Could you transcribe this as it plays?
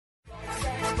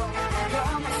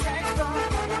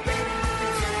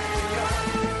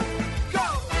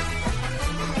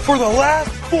For the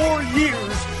last 4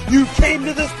 years, you came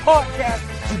to this podcast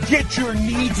to get your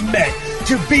needs met,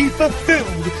 to be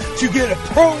fulfilled, to get a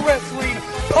pro wrestling,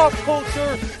 pop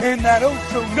culture, and that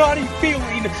oh-so-naughty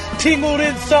feeling tingled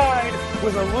inside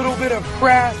with a little bit of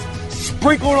crass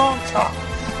sprinkled on top.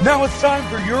 Now it's time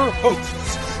for your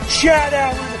hosts, Chad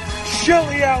Allen,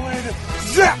 Shelly Allen,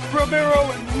 Zach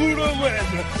Romero, and Luna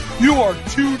Lynn. You are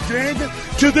tuned in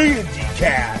to the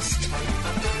IndyCast.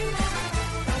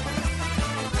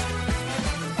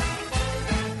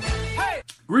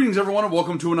 Greetings, everyone, and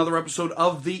welcome to another episode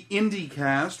of the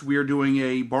IndyCast. We are doing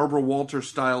a Barbara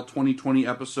Walters-style 2020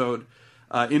 episode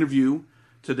interview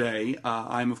today.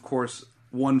 I'm, of course,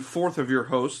 1/4 of your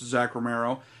host, Zach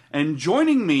Romero, and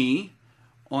joining me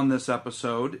on this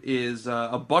episode is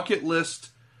a bucket list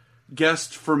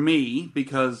guest for me,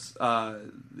 because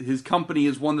his company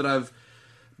is one that I've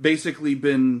basically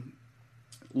been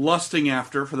lusting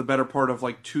after for the better part of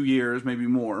like 2 years, maybe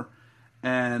more.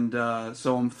 And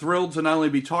so I'm thrilled to not only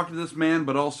be talking to this man,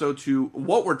 but also to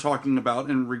what we're talking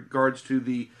about in regards to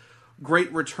the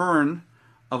great return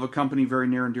of a company very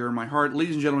near and dear in my heart.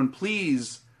 Ladies and gentlemen,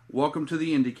 please welcome to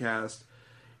the IndyCast,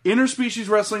 Interspecies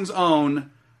Wrestling's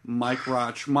own Mike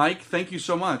Roch. Mike, thank you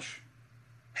so much.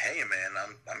 Hey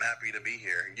man, I'm happy to be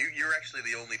here. You're actually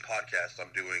the only podcast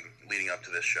I'm doing leading up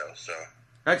to this show, so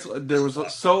excellent. There was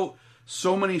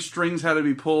so many strings had to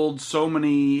be pulled, so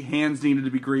many hands needed to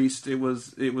be greased. It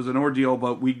was an ordeal,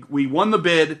 but we won the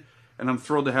bid, and I'm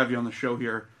thrilled to have you on the show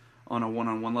here on a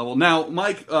one-on-one level. Now,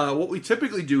 Mike, what we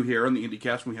typically do here on the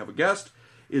IndyCast when we have a guest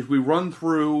is we run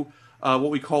through what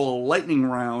we call a lightning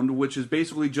round, which is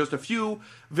basically just a few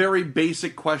very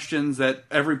basic questions that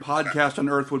every podcast on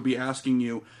Earth would be asking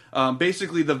you.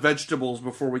 Basically the vegetables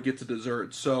before we get to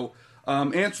dessert. So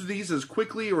answer these as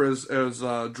quickly or as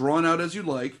drawn out as you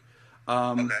like.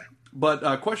 Okay.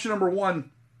 But question number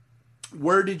one,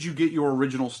 where did you get your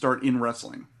original start in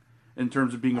wrestling in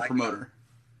terms of being a promoter?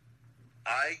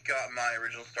 I got my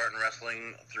original start in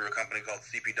wrestling through a company called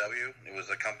CPW. It was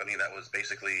a company that was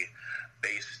basically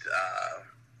based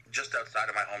just outside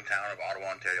of my hometown of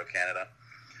Ottawa, Ontario, Canada.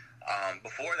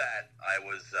 Before that, I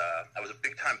was a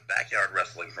big-time backyard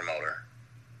wrestling promoter.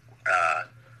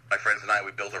 My friends and I,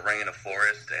 we built a ring in a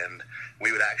forest, and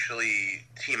we would actually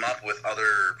team up with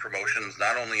other promotions,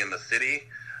 not only in the city,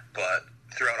 but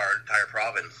throughout our entire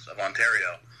province of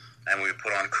Ontario, and we would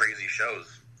put on crazy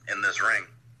shows in this ring.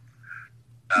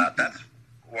 That's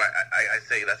why I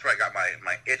say that's where I got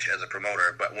my itch as a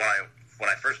promoter. But when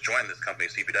I first joined this company,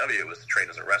 CPW, it was to train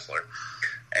as a wrestler.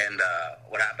 And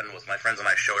what happened was my friends and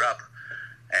I showed up,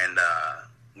 and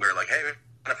we were like, hey, we're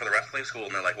signing up for the wrestling school.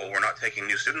 And they're like, well, we're not taking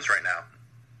new students right now.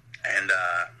 And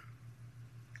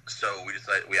so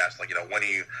we asked, like, when are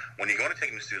you going to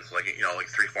take new students? Like, like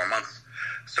 3-4 months.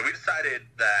 So we decided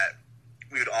that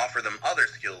we would offer them other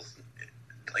skills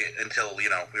until, we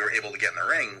were able to get in the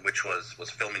ring, which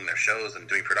was filming their shows and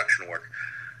doing production work.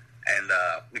 And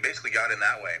we basically got in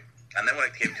that way. And then when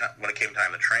it came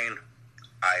time to train,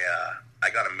 I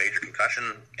got a major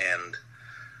concussion, and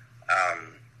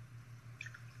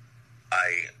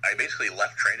I basically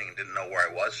left training and didn't know where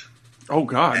I was. Oh,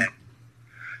 God. And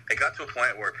it got to a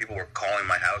point where people were calling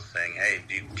my house saying, hey,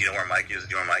 do you know where Mike is? Do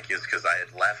you know where Mike is? Because I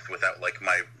had left without, like,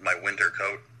 my winter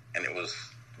coat, and it was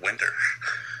winter,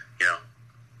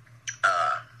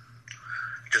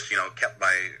 Just, kept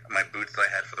my boots that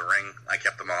I had for the ring. I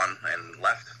kept them on and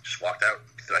left, just walked out.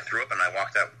 So I threw up and I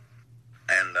walked out.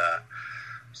 And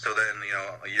so then,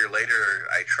 a year later,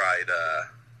 I tried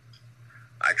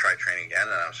training again,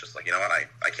 and I was just like, you know what,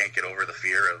 I can't get over the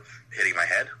fear of hitting my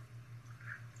head.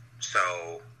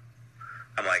 So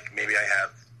I'm like, maybe I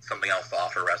have something else to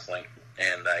offer wrestling.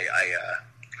 And I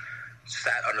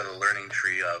sat under the learning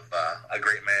tree of a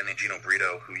great man named Gino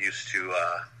Brito, who used to,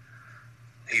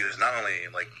 he was not only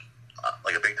like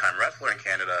a big time wrestler in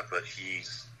Canada, but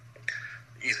he's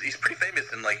pretty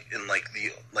famous in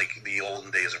the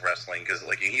olden days of wrestling, because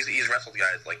like he's wrestled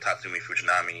guys like Tatsumi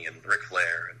Fujinami and Ric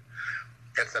Flair and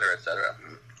et cetera, et cetera.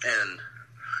 And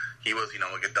he was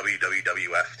like a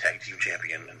WWF tag team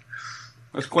champion. And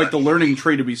that's quite the learning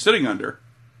tree to be sitting under.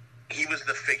 He was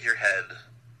the figurehead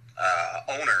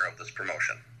owner of this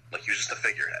promotion. Like, he was just a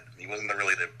figurehead. He wasn't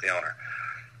really the owner.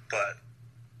 But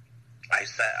I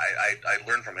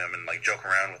learned from him and like joke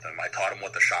around with him. I taught him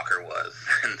what the shocker was,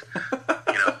 and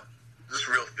just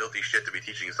real filthy shit to be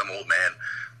teaching some old man.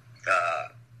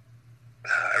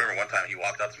 I remember one time he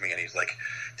walked up to me and he's like,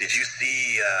 "Did you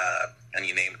see?" And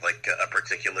he named like a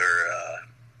particular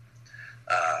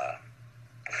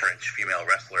French female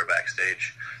wrestler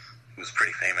backstage who's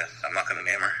pretty famous. I'm not going to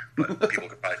name her, but people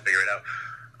could probably figure it out.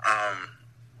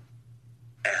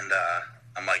 And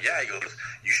I'm like, yeah. He goes,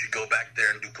 you should go back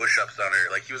there and do push-ups on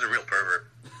her. Like, he was a real pervert.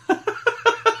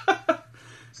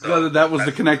 So that was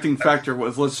the connecting factor,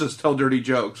 was let's just tell dirty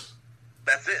jokes.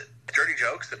 That's it. Dirty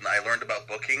jokes, and I learned about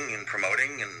booking and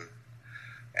promoting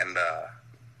and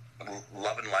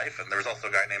loving life. And there was also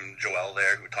a guy named Joel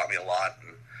there who taught me a lot.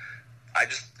 And I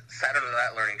just sat under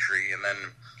that learning tree, and then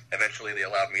eventually they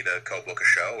allowed me to co-book a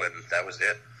show, and that was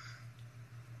it.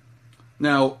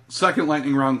 Now, second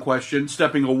lightning round question,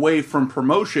 stepping away from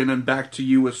promotion and back to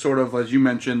you as sort of, as you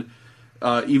mentioned,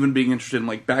 even being interested in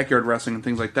like backyard wrestling and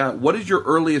things like that. What is your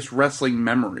earliest wrestling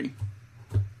memory?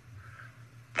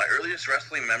 My earliest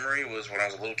wrestling memory was when I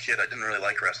was a little kid. I didn't really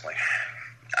like wrestling.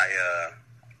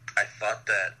 I thought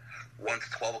that once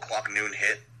 12 o'clock noon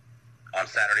hit on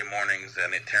Saturday mornings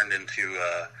and it turned into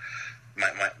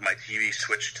my TV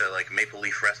switched to like Maple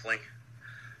Leaf Wrestling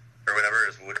or whatever,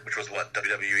 which was what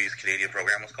WWE's Canadian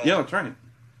program was called. Yeah, that's right.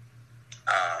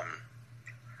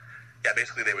 Yeah,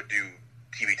 basically they would do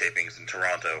TV tapings in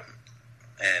Toronto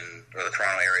or the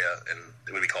Toronto area, and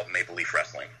it would be called Maple Leaf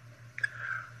Wrestling.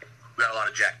 We got a lot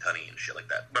of Jack Tunney and shit like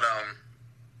that. But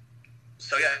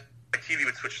so yeah, my TV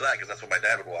would switch to that because that's what my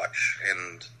dad would watch,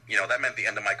 and that meant the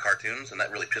end of my cartoons, and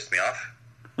that really pissed me off.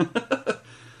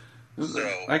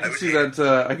 So I can see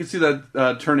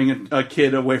that turning a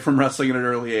kid away from wrestling at an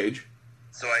early age.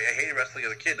 So I hated wrestling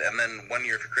as a kid, and then one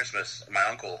year for Christmas, my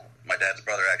uncle, my dad's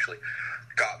brother actually,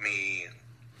 got me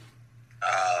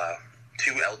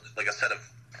a set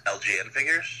of LJN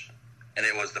figures, and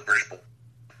it was the British Bull.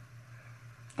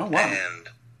 Oh wow! And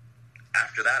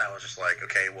after that, I was just like,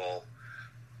 okay, well,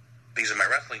 these are my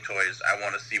wrestling toys. I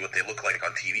want to see what they look like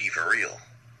on TV for real.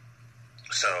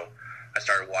 So I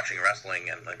started watching wrestling,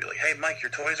 and I'd be like, hey, Mike,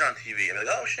 your toys are on TV. And I'd be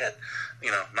like, oh, shit.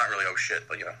 Not really oh, shit,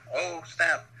 but, oh,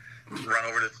 snap. Run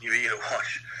over to the TV to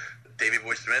watch Davey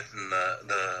Boy Smith and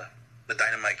the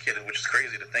Dynamite Kid, which is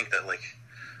crazy to think that, like,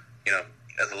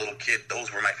 as a little kid,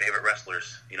 those were my favorite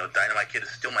wrestlers. Dynamite Kid is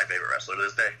still my favorite wrestler to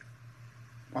this day.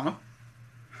 Wow.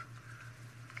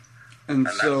 And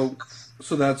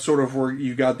so that's sort of where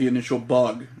you got the initial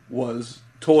bug, was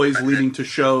toys leading to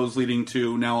shows, leading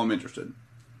to now I'm interested.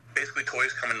 Basically,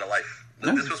 toys come into life.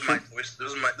 Yeah, this was my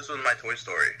toy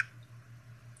story.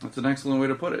 That's an excellent way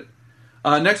to put it.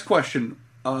 Next question.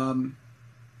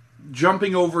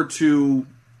 Jumping over to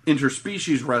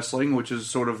interspecies wrestling, which is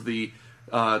sort of the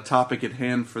topic at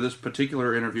hand for this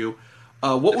particular interview.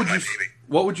 What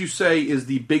would you say is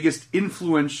the biggest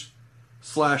influence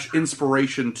 /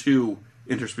 inspiration to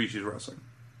interspecies wrestling?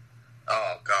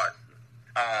 Oh God.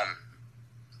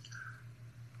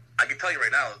 I can tell you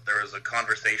right now that there was a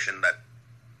conversation that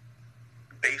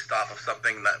based off of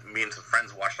something that me and some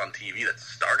friends watched on TV that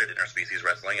started interspecies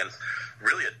wrestling, and it's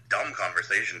really a dumb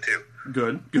conversation too.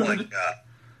 Good. Like,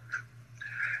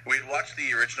 we'd watched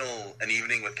the original An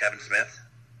Evening with Kevin Smith.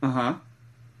 Uh-huh.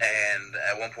 And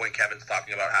at one point Kevin's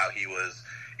talking about how he was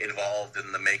involved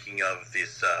in the making of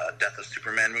this Death of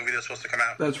Superman movie that was supposed to come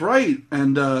out. That's right.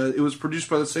 And it was produced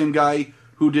by the same guy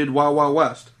who did Wild Wild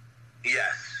West.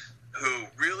 Yes. Who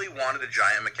really wanted a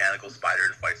giant mechanical spider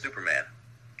to fight Superman.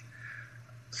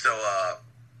 So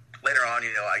later on,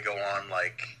 I go on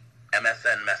like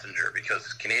MSN Messenger,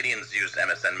 because Canadians used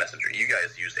MSN Messenger. You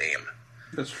guys used AIM.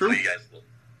 That's true. So you guys,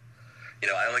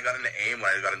 I only got into AIM when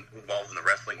I got involved in the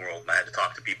wrestling world, and I had to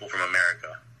talk to people from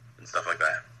America and stuff like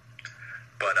that.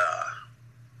 But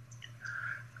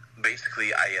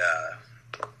basically, I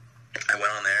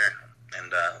went on there,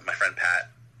 and my friend Pat,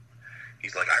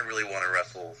 he's like, I really want to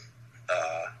wrestle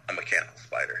a mechanical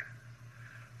spider.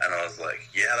 And I was like,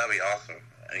 yeah, that'd be awesome.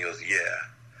 And he goes,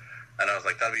 yeah. And I was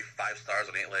like, that'd be 5 stars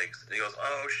on 8 legs. And he goes,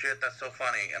 oh shit, that's so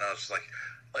funny. And I was just like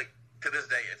to this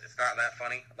day, it's not that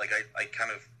funny. Like I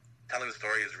kind of, telling the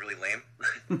story is really lame.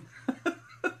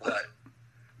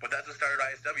 but that's what started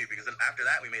ISW, because then after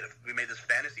that we made this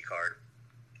fantasy card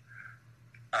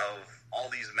of all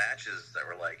these matches that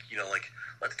were like,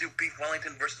 let's do Beef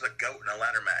Wellington versus a goat in a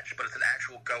ladder match, but it's an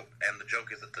actual goat, and the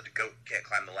joke is that the goat can't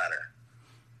climb the ladder.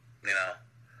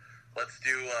 Let's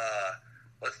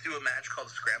do a match called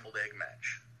the Scrambled Egg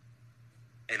match,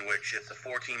 in which it's a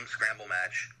 4-team scramble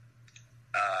match,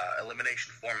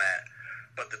 elimination format,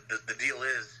 but the deal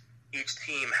is each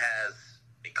team has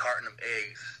a carton of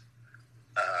eggs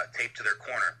taped to their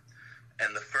corner,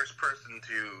 and the first person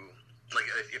to, like,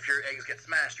 if your eggs get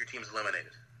smashed, your team's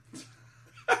eliminated.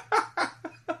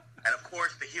 And of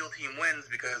course, the heel team wins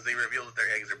because they reveal that their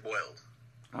eggs are boiled.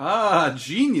 Ah,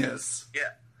 genius.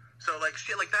 Yeah. So, like,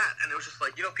 shit like that. And it was just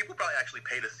like, people probably actually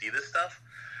pay to see this stuff.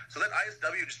 So then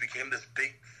ISW just became this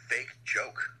big fake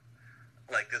joke.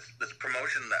 Like, this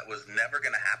promotion that was never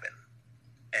going to happen.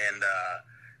 And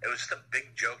it was just a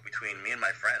big joke between me and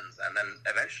my friends. And then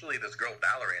eventually this girl,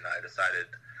 Valerie, and I decided,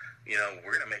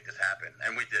 we're going to make this happen.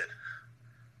 And we did.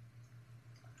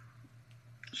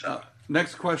 So,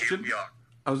 next question. Here we are.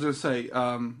 I was going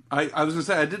to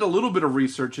say, I did a little bit of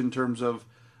research in terms of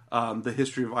the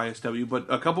history of ISW, but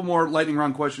a couple more lightning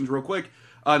round questions real quick.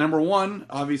 Number one,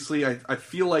 obviously, I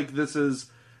feel like this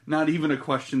is not even a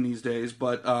question these days,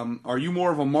 but are you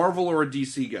more of a Marvel or a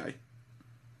DC guy?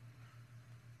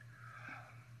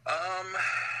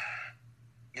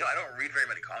 I don't read very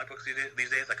many comic books these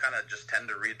days. I kind of just tend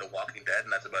to read The Walking Dead,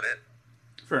 and that's about it.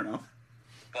 Fair enough.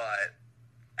 But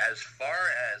as far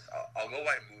as I'll go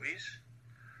by movies,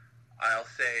 I'll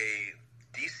say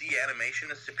DC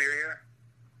animation is superior.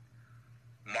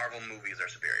 Marvel movies are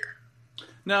superior.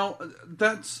 Now,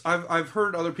 I've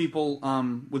heard other people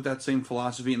with that same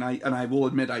philosophy, and I will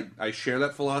admit I share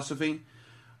that philosophy.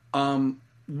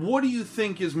 What do you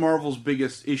think is Marvel's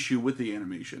biggest issue with the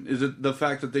animation? Is it the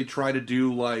fact that they try to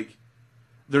do,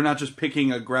 they're not just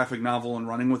picking a graphic novel and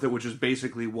running with it, which is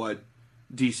basically what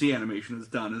DC animation has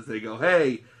done, is they go,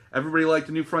 hey, everybody liked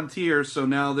The New Frontier, so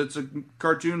now that's a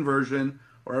cartoon version,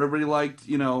 or everybody liked,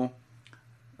 The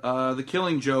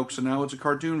Killing Joke, so now it's a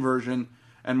cartoon version,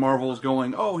 and Marvel's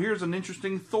going, oh, here's an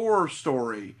interesting Thor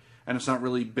story, and it's not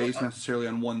really based necessarily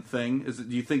on one thing. Do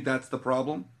you think that's the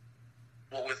problem?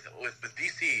 Well, with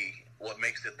DC, what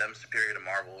makes it them superior to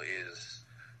Marvel is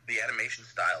the animation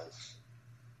styles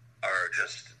are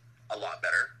just a lot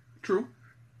better. True.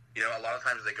 A lot of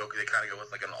times they kind of go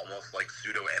with an almost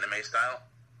pseudo anime style,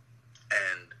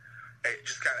 and it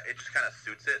just kind of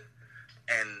suits it.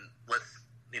 And let's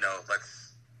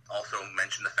also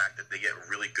mention the fact that they get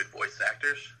really good voice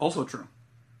actors. Also true.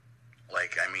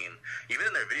 Even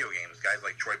in their video games, guys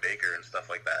like Troy Baker and stuff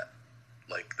like that,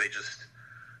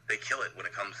 they kill it when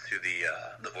it comes to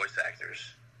the voice actors.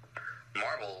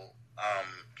 Marvel,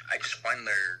 I just find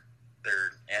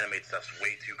their animated stuff's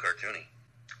way too cartoony.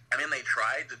 They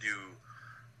tried to do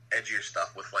edgier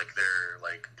stuff with their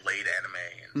Blade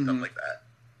anime and stuff like that.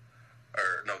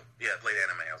 Blade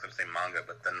anime. I was going to say manga,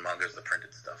 but then manga's the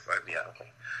printed stuff, right? Yeah,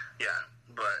 okay. Yeah,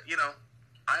 but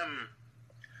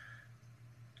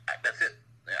that's it.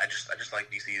 I just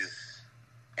like DC's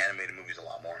animated movies a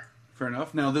lot more. Fair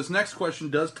enough. Now, this next question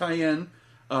does tie in.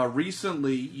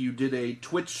 Recently, you did a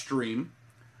Twitch stream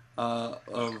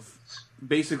of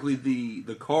basically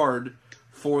the card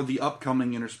for the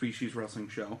upcoming Interspecies Wrestling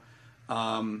show.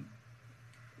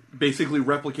 Basically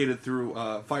replicated through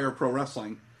Fire Pro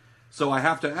Wrestling. So I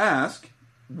have to ask,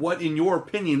 what, in your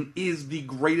opinion, is the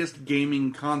greatest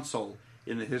gaming console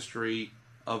in the history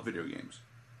of video games?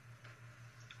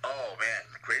 Oh, man.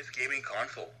 The greatest gaming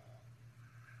console.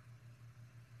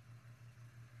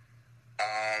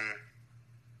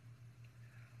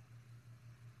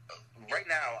 Right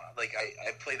now,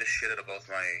 I play the shit out of both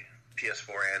my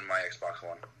PS4 and my Xbox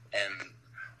One. And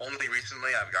only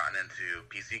recently I've gotten into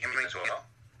PC gaming as well.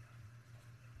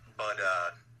 But,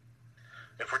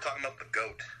 if we're talking about the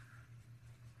GOAT,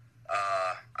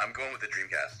 I'm going with the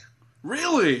Dreamcast.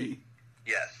 Really?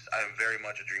 Yes, I'm very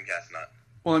much a Dreamcast nut.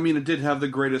 Well, it did have the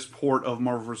greatest port of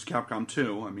Marvel vs. Capcom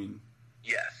 2.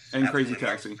 Yes. And absolutely. Crazy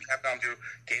Taxi. Capcom 2,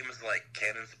 games like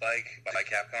Cannon Spike by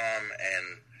Capcom,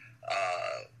 and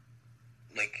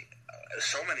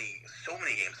so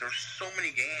many games. There were so many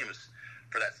games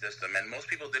for that system, and most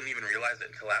people didn't even realize it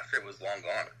until after it was long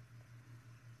gone.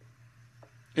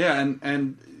 Yeah,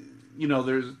 and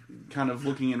there's kind of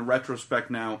looking in retrospect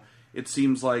now, it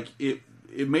seems like it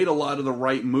made a lot of the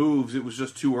right moves. It was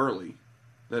just too early.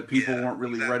 That people weren't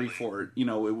really ready for it. It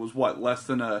was less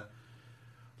than a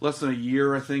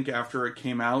year, I think, after it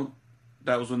came out.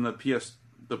 That was when the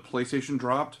PlayStation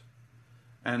dropped.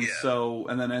 And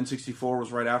and then N64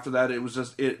 was right after that. It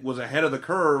was ahead of the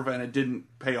curve, and it didn't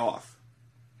pay off.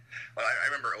 Well, I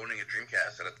remember owning a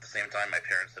Dreamcast, and at the same time, my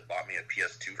parents had bought me a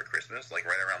PS2 for Christmas, right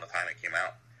around the time it came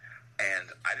out.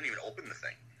 And I didn't even open the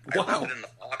thing. Wow. I left it in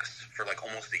the box for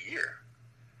almost a year.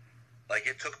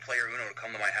 It took Player Uno to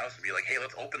come to my house and be like, "Hey,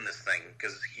 let's open this thing,"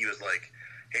 because he was like,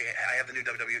 "Hey, I have the new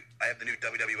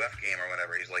WWF game or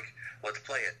whatever." He's like, "Let's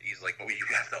play it." He's like, "But you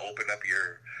have to open up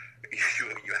your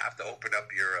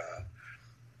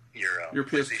your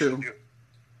PS2."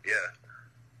 Yeah.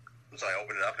 So I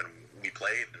opened it up and we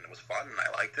played, and it was fun, and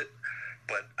I liked it.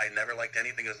 But I never liked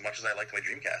anything as much as I liked my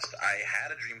Dreamcast. I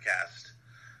had a Dreamcast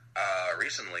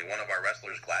recently. One of our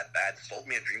wrestlers, Glad Bad, sold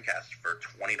me a Dreamcast for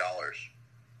 $20.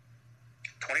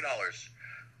 $20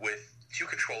 with 2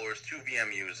 controllers, 2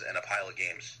 VMUs, and a pile of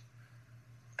games.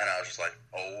 And I was just like,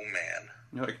 oh, man.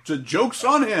 You're like, the joke's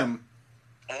on him.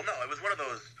 Oh, no, it was one of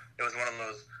those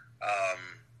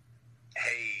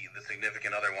hey, the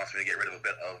significant other wants me to get rid of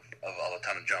a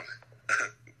ton of junk.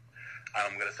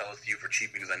 I'm going to sell this to you for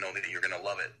cheap because I know that you're going to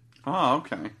love it. Oh,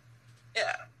 okay.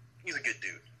 Yeah, he's a good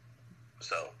dude.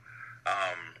 So,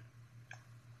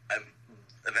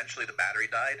 eventually the battery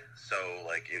died, so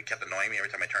like it kept annoying me every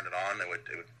time I turned it on. It would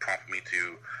prompt me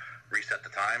to reset the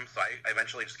time. So I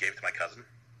eventually just gave it to my cousin.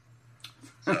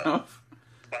 So,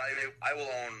 but I will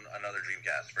own another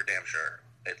Dreamcast for damn sure.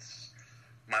 It's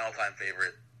my all-time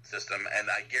favorite system, and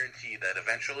I guarantee that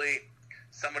eventually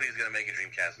somebody's going to make a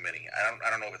Dreamcast Mini. I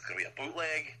don't know if it's going to be a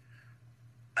bootleg.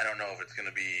 I don't know if it's going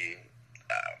to be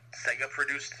Sega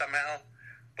produced somehow,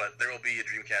 but there will be a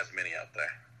Dreamcast Mini out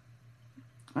there.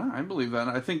 I believe that.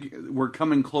 I think we're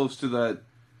coming close to that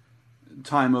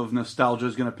time of nostalgia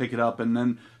is going to pick it up, and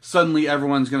then suddenly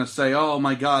everyone's going to say, oh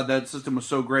my god, that system was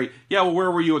so great. Yeah, well, where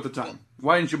were you at the time?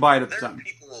 Why didn't you buy it at the time?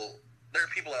 There are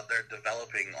people out there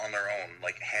developing on their own,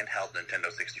 like, handheld Nintendo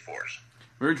 64s.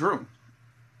 Very true.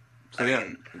 So, I have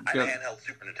a handheld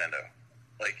Super Nintendo.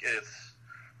 Like, it's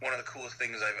one of the coolest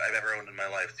things I've ever owned in my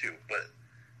life, too. But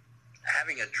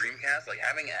having a Dreamcast, like,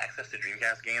 having access to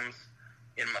Dreamcast games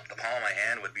in the palm of my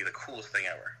hand would be the coolest thing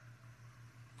ever.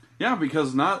 Yeah,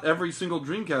 because not every single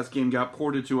Dreamcast game got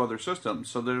ported to other systems,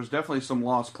 so there's definitely some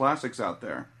lost classics out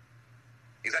there.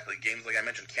 Exactly. Games like I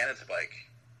mentioned, Cannon Spike,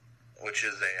 which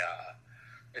is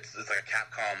it's like a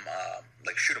Capcom,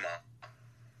 like, shoot 'em up.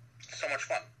 So much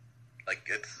fun. Like,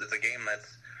 it's a game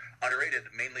that's underrated,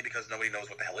 mainly because nobody knows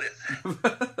what the hell it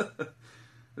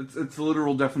It's is. the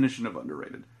literal definition of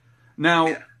underrated.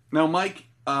 Now, Mike,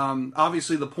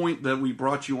 obviously the point that we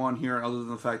brought you on here, other than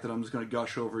the fact that I'm just going to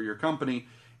gush over your company,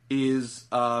 is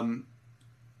coming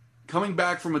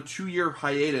back from a 2-year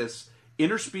hiatus.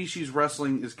 Interspecies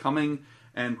Wrestling is coming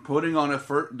and putting on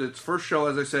its first show,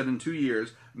 as I said, in 2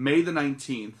 years, May the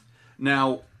 19th.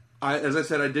 Now, as I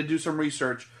said, I did do some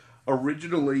research.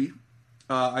 Originally,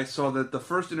 I saw that the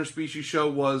first Interspecies show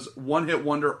was One Hit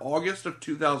Wonder, August of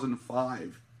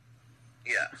 2005.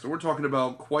 Yeah. So we're talking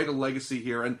about quite a legacy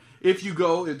here. And if you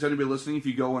go, to anybody listening, if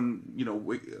you go and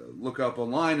look up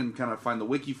online and kind of find the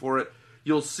wiki for it,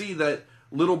 you'll see that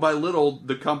little by little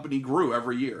the company grew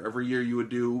every year. Every year you would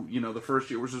do, the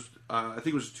first year was just, I think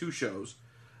it was 2 shows.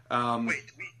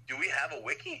 Wait, do we have a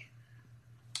wiki?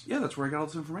 Yeah, that's where I got all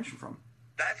this information from.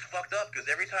 That's fucked up, because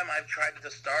every time I've tried to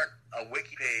start a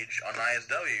wiki page on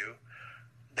ISW,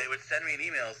 they would send me an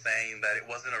email saying that it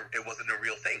wasn't a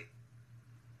real thing.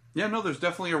 Yeah, no, there's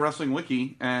definitely a wrestling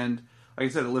wiki, and like I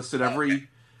said, it listed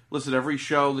every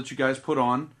show that you guys put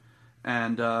on,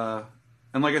 and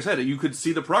like I said, you could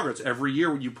see the progress every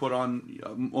year when you put on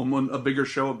a bigger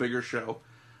show.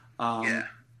 Yeah.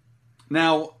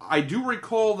 Now, I do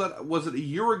recall that, was it a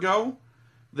year ago,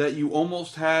 that you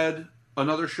almost had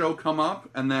another show come up,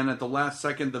 and then at the last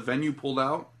second, the venue pulled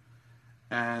out.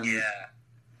 And yeah,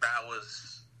 that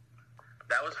was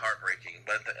heartbreaking.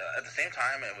 But at the same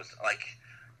time, it was like,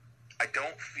 I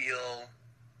don't feel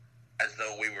as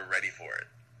though we were ready for it.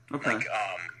 Okay. Like,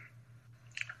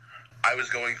 I was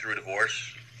going through a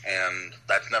divorce, and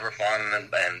that's never fun.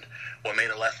 And what made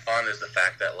it less fun is the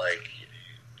fact that, like,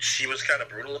 she was kind of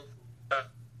brutal,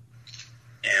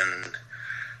 and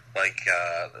like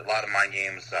a lot of my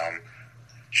games,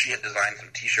 she had designed some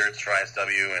T-shirts for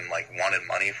ISW and like wanted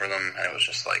money for them, and it was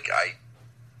just like, I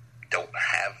don't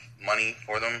have money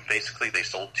for them. Basically, they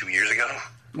sold 2 years ago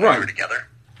when we were together.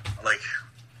 Like,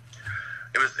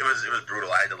 it was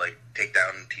brutal. I had to like take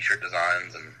down T-shirt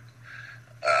designs, and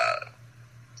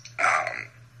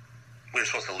we were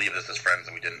supposed to leave this as friends,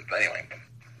 and we didn't. But anyway,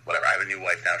 whatever. I have a new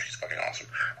wife now. She's fucking awesome.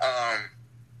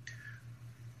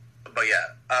 But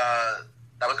yeah,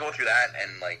 I was going through that,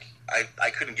 and like I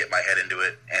couldn't get my head into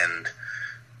it, and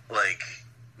like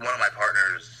one of my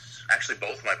partners, actually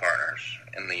both of my partners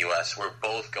in the U.S. were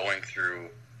both going through,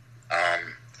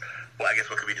 well, I guess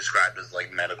what could be described as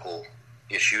like medical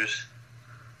issues.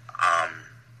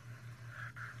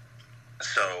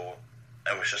 So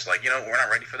I was just like, we're not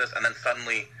ready for this, and then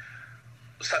suddenly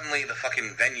the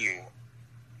fucking venue.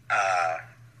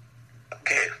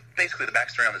 Okay, basically the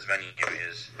backstory on this venue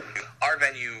is our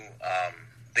venue.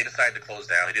 They decided to close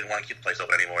down. They didn't want to keep the place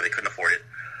open anymore. They couldn't afford it,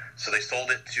 so they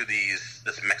sold it to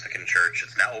this Mexican church.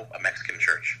 It's now a Mexican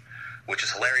church, which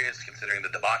is hilarious considering the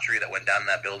debauchery that went down in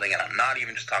that building. And I'm not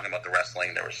even just talking about the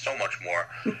wrestling. There was so much more.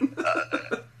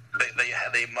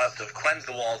 They must have cleansed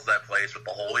the walls of that place with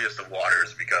the holiest of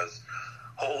waters, because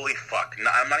holy fuck.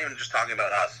 I'm not even just talking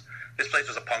about us. This place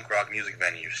was a punk rock music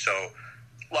venue, so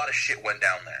a lot of shit went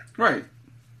down there. Right.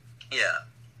 Yeah.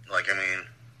 Like, I mean,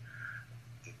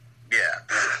 yeah.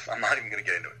 I'm not even going to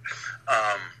get into it.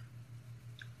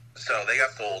 So they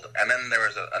got sold, and then there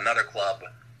was another club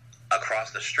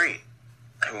across the street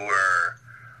who were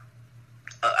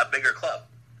a bigger club.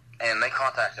 And they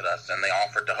contacted us, and they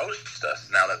offered to host us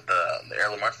now that the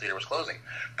Heirloom Arts Theater was closing.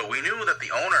 But we knew that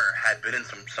the owner had been in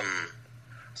some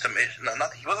no,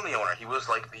 not, he wasn't the owner. He was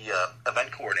like the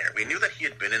event coordinator. We knew that he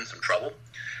had been in some trouble.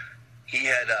 He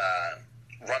had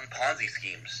run Ponzi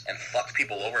schemes and fucked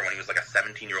people over when he was like a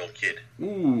 17-year-old kid.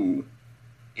 Ooh.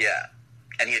 Yeah.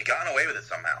 And he had gotten away with it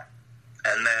somehow.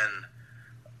 And then,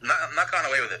 not gotten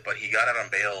away with it, but he got out on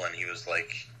bail, and he was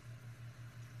like,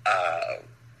 I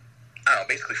don't know,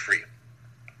 basically free.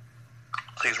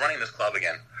 So he's running this club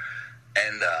again.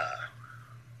 And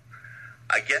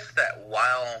I guess that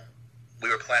while we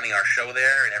were planning our show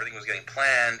there and everything was getting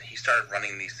planned, he started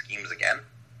running these schemes again.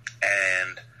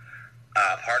 And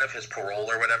part of his parole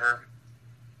or whatever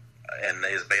and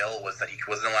his bail was that he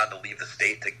wasn't allowed to leave the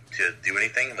state to do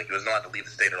anything. Like, he wasn't allowed to leave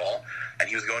the state at all. And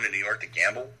he was going to New York to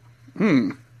gamble.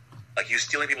 Like, he was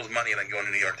stealing people's money and then going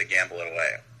to New York to gamble it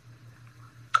away.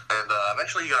 And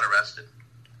eventually he got arrested.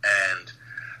 And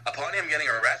upon him getting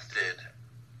arrested,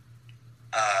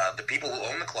 the people who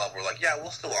own the club were like, yeah,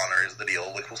 we'll still honor the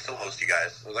deal. Like, we'll still host you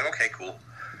guys. I was like, okay, cool.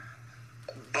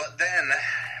 But then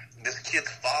this kid's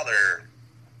father,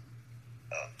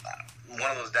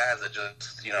 one of those dads that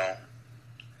just, you know,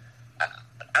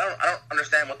 I don't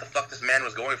understand what the fuck this man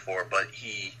was going for, but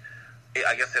he,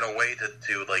 I guess in a way to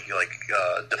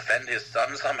defend his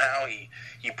son somehow,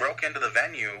 he broke into the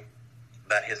venue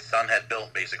that his son had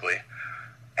built, basically,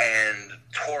 and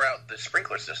tore out the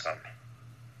sprinkler system.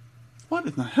 What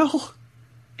in the hell?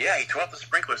 Yeah, he tore out the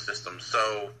sprinkler system,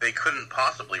 so they couldn't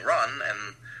possibly run,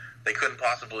 and they couldn't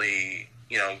possibly,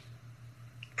 you know,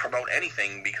 promote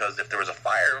anything, because if there was a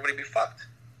fire, everybody would be fucked.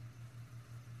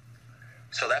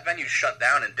 So that venue shut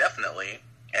down indefinitely,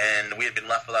 and we had been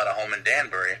left without a home in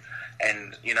Danbury.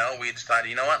 And, you know, we decided,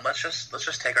 you know what, let's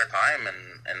just take our time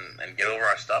and get over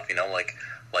our stuff, you know, like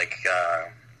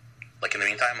in the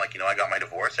meantime, like, you know, I got my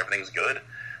divorce, everything's good.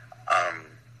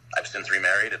 I've since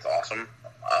remarried, it's awesome.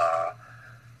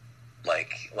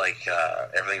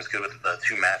 Everything's good with the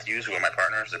two Matthews, who are my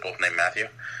partners, they're both named Matthew.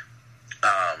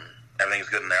 Everything's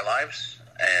good in their lives,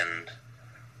 and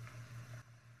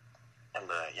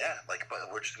yeah, like, but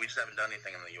we just haven't done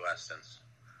anything in the U.S. since.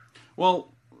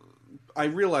 Well, I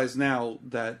realize now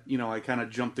that, you know, I kind of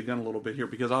jumped the gun a little bit here,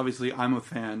 because obviously I'm a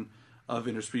fan of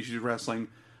interspecies wrestling.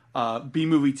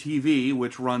 B-Movie TV,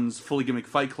 which runs Fully Gimmick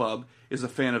Fight Club, is a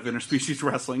fan of interspecies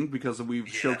wrestling, because we've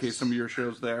showcased some of your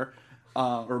shows there,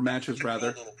 or matches rather.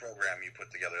 It's a cool little program you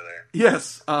put together there.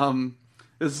 Yes,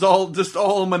 this is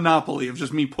all a monopoly of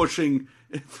just me pushing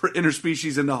for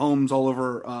interspecies into homes all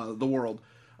over the world.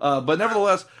 But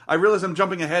nevertheless, I realize I'm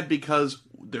jumping ahead because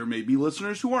there may be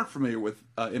listeners who aren't familiar with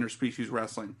interspecies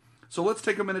wrestling. So let's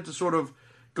take a minute to sort of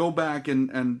go back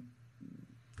and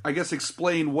I guess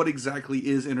explain what exactly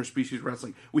is interspecies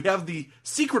wrestling. We have the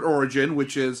secret origin,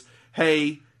 which is,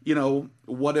 hey, you know,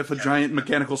 what if a giant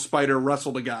mechanical spider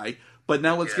wrestled a guy? But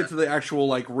now let's get to the actual,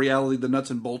 like, reality, the nuts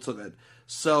and bolts of it.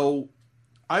 So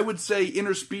I would say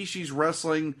interspecies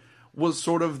wrestling was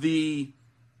sort of the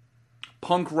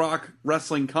punk rock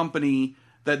wrestling company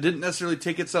that didn't necessarily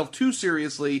take itself too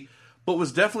seriously, but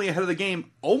was definitely ahead of the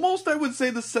game. Almost, I would say,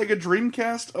 the Sega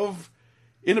Dreamcast of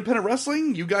independent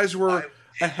wrestling. You guys were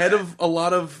ahead of a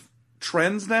lot of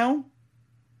trends now.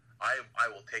 I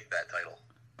will take that title.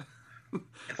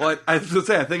 Well, I was going to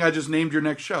say, I think I just named your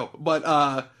next show. But,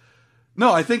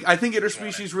 no, I think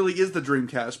interspecies really is the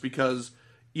Dreamcast, because,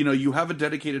 you know, you have a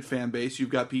dedicated fan base. You've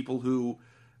got people who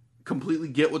completely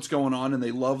get what's going on and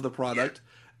they love the product.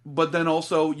 But then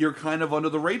also, you're kind of under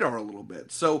the radar a little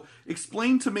bit. So,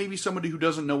 explain to maybe somebody who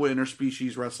doesn't know what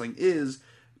interspecies wrestling is,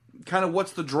 kind of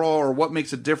what's the draw, or what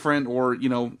makes it different, or, you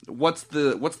know, what's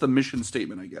the mission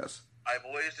statement, I guess. I've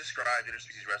always described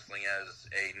interspecies wrestling as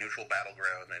a neutral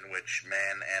battleground in which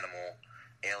man, animal,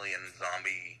 alien,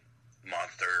 zombie,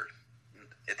 monster,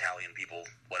 Italian people,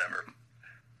 whatever,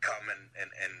 come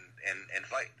and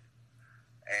fight.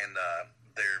 And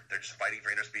they're just fighting for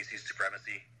interspecies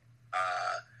supremacy.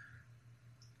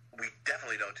 We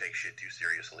definitely don't take shit too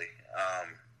seriously.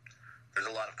 There's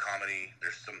a lot of comedy.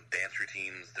 There's some dance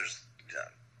routines. There's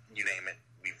you name it.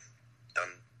 We've done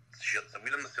shit.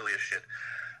 We've done the silliest shit.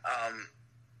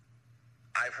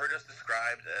 I've heard us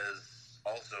described as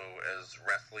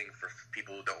wrestling for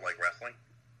people who don't like wrestling.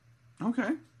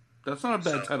 Okay, that's not a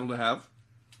bad title to have.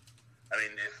 I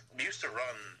mean,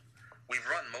 we've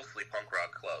run mostly punk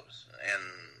rock clubs, and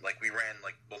like we ran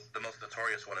like the most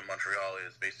notorious one in Montreal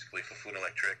is basically Fufun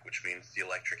Electric, which means the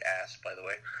electric ass, by the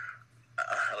way,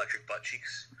 electric butt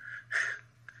cheeks,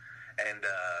 and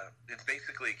it's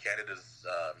basically Canada's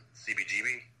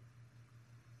CBGB.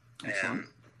 And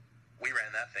we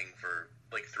ran that thing for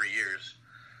like 3 years,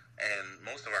 and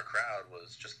most of our crowd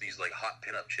was just these like hot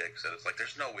pinup chicks, and it's like,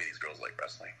 there's no way these girls like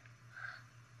wrestling,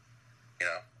 you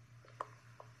know?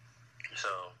 So,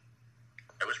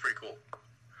 it was pretty cool.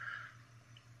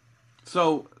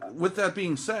 So, with that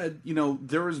being said, you know,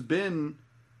 there has been,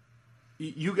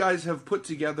 you guys have put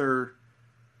together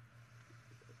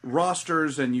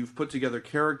rosters and you've put together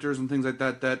characters and things like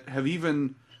that that have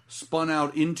even spun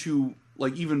out into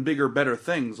like even bigger, better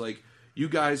things. Like you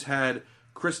guys had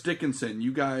Chris Dickinson,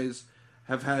 you guys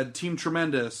have had Team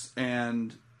Tremendous,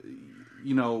 and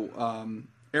you know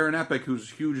Aaron Epic, who's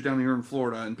huge down here in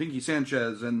Florida, and Pinky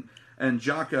Sanchez and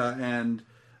Jaka and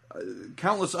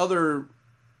countless other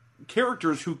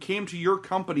characters who came to your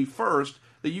company first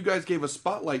that you guys gave a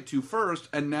spotlight to first,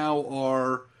 and now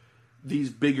are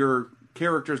these bigger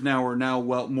characters now are now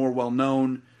more well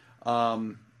known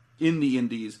in the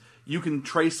indies. You can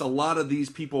trace a lot of these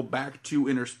people back to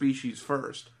Interspecies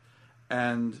first.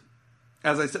 And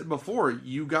as I said before,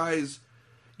 you guys,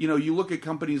 you know, you look at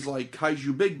companies like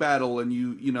Kaiju Big Battle, and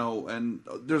you know, and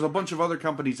there's a bunch of other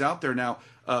companies out there now,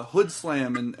 Hood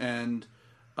Slam and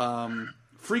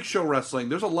Freak Show Wrestling.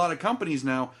 There's a lot of companies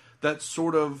now that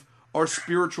sort of are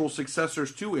spiritual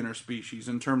successors to Interspecies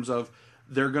in terms of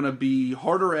they're going to be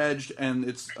harder edged, and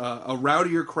it's a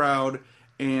rowdier crowd,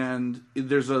 and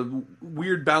there's a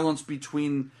weird balance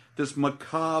between this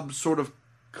macabre sort of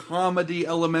comedy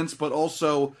elements, but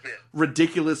also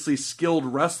ridiculously skilled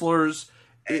wrestlers.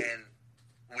 And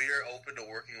we're open to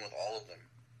working with all of them.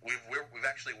 We've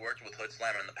actually worked with Hood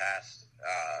Slam in the past.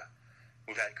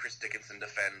 We've had Chris Dickinson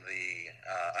defend the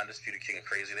Undisputed King of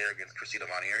Crazy there against Cressida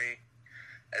Von Eerie,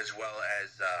 as well as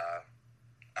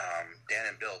Dan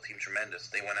and Bill, Team Tremendous.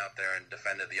 They went out there and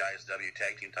defended the ISW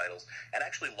tag team titles and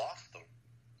actually lost them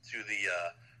to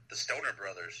the Stoner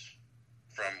Brothers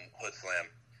from Hood Slam,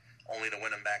 only to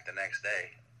win them back the next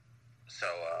day. So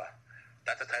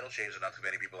that's a title change that not too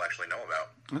many people actually know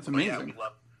about. That's amazing.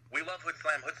 Yeah, we love Hood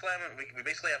Slam. Hood Slam, we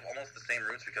basically have almost the same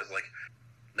roots because like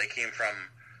they came from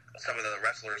some of the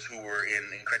wrestlers who were in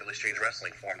Incredibly Strange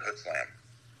Wrestling formed Hood Slam.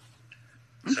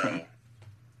 So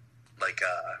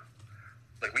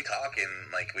like we talk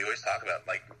and like we always talk about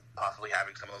like possibly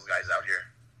having some of those guys out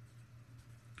here.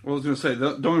 Well, I was going to say,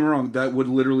 don't get me wrong, that would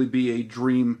literally be a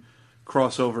dream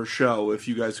crossover show if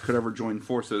you guys could ever join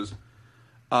forces.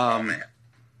 Oh man.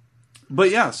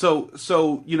 But yeah,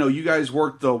 so you know, you guys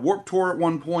worked the Warped Tour at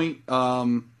one point.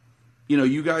 You know,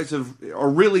 you guys are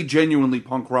really genuinely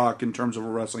punk rock in terms of a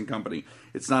wrestling company.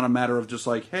 It's not a matter of just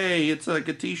like, hey, it's like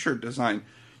a t-shirt design.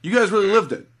 You guys really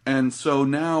lived it. And so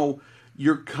now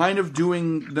you're kind of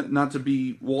doing, not to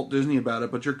be Walt Disney about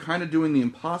it, but you're kind of doing the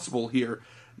impossible here.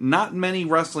 Not many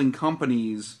wrestling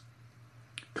companies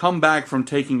come back from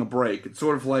taking a break. It's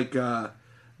sort of like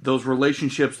those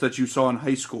relationships that you saw in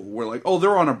high school where like, oh,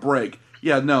 they're on a break.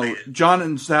 Yeah, no, John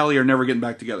and Sally are never getting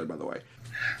back together, by the way.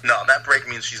 No, that break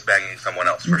means she's banging someone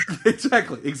else for sure.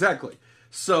 Exactly.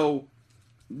 So,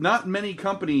 not many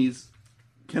companies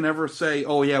can ever say,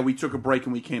 oh yeah, we took a break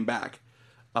and we came back.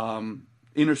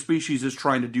 Interspecies is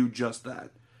trying to do just that.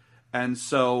 And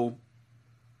so,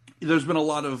 there's been a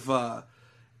lot of,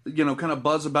 kind of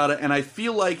buzz about it. And I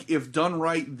feel like if done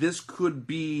right, this could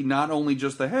be not only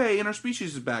just the, hey, Interspecies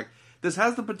is back. This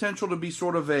has the potential to be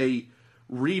sort of a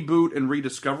reboot and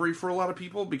rediscovery for a lot of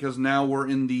people, because now we're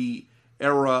in the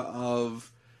era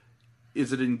of,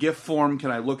 is it in GIF form?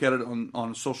 Can I look at it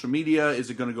on social media?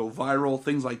 Is it going to go viral?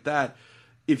 Things like that.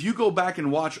 If you go back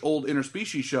and watch old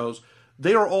Interspecies shows,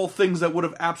 they are all things that would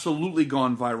have absolutely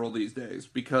gone viral these days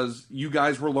because you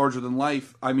guys were larger than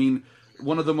life. I mean,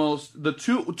 two of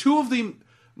the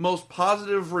most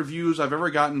positive reviews I've ever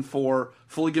gotten for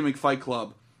Fully Gimmick Fight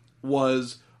Club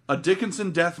was a Dickinson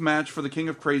death match for the King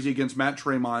of Crazy against Matt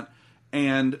Tremont,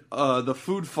 and the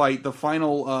food fight, the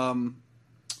final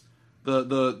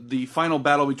the final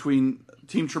battle between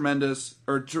Team Tremendous,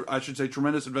 or I should say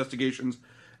Tremendous Investigations,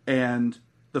 and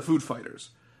the Food Fighters.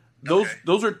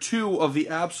 Those are two of the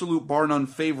absolute bar none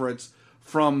favorites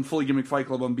from Fully Gimmick Fight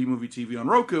Club on B-Movie TV on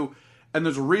Roku, and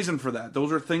there's a reason for that.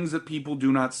 Those are things that people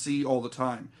do not see all the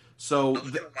time. So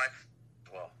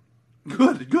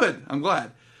good. I'm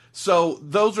glad. So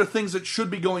those are things that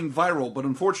should be going viral, but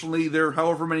unfortunately they're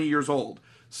however many years old.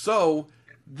 So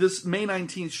this May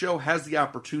 19th show has the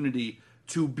opportunity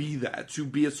to be that, to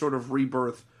be a sort of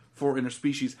rebirth for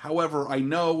Interspecies. However, I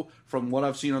know from what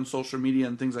I've seen on social media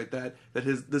and things like that,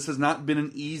 this has not been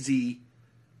an easy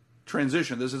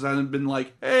transition. This hasn't been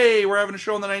like, hey, we're having a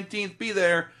show on the 19th, be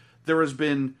there. There has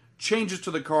been changes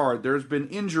to the card. There's been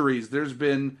injuries. There's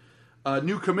been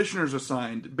New commissioners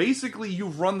assigned. Basically,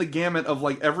 you've run the gamut of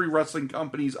like every wrestling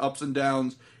company's ups and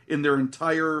downs in their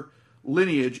entire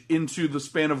lineage into the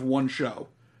span of one show.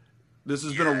 This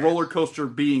has been a roller coaster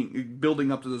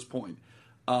building up to this point.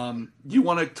 You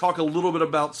want to talk a little bit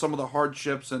about some of the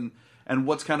hardships and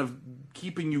what's kind of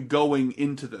keeping you going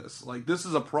into this? Like, this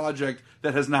is a project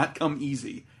that has not come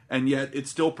easy, and yet it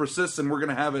still persists, and we're going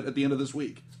to have it at the end of this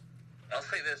week. I'll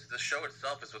say this. The show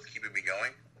itself is what's keeping me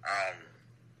going.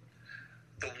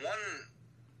 The one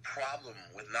problem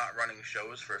with not running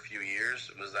shows for a few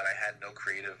years was that I had no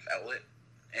creative outlet,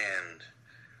 and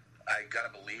I gotta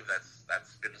believe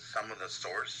that's been some of the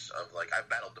source of, like, I've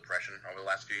battled depression over the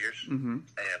last few years, and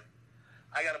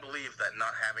I gotta believe that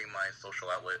not having my social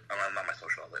outlet, not my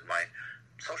social outlet, my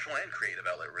social and creative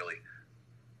outlet, really,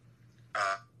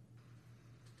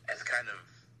 has kind of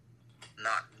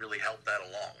not really helped that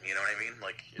along, you know what I mean?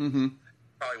 Like, it's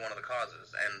probably one of the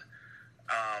causes, and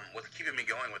what's keeping me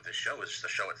going with this show is just the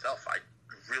show itself. I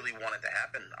really want it to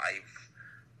happen.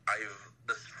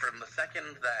 From the second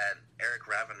that Eric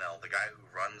Ravenel, the guy who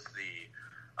runs the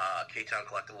K-Town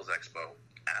Collectibles Expo,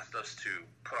 asked us to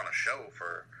put on a show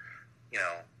for,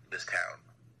 this town,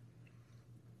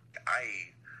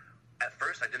 at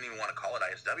first I didn't even want to call it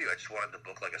ISW. I just wanted to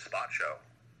book like a spot show.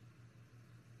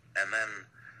 And then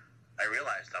I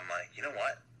realized, I'm like, you know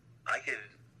what? I could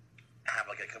have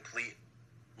like a complete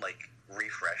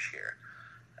refresh here,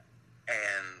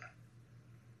 and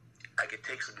I could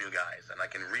take some new guys, and I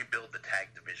can rebuild the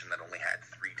tag division that only had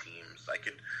 3 teams. I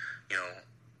could,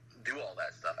 do all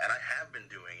that stuff, and I have been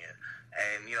doing it.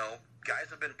 And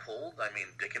guys have been pulled. I mean,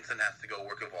 Dickinson has to go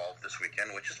work Evolve this weekend,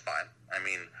 which is fine. I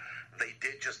mean, they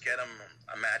did just get him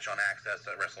a match on Access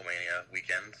at WrestleMania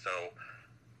weekend, so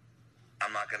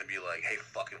I'm not going to be like, hey,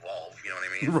 fuck Evolve, you know what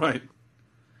I mean? Right.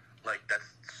 Like, that's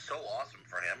so awesome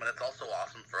for him, and it's also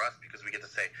awesome for us because we get to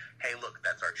say, hey, look,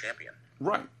 that's our champion.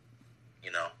 Right.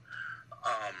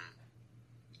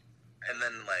 And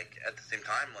then, at the same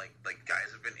time, guys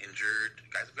have been injured,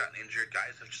 guys have gotten injured,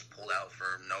 guys have just pulled out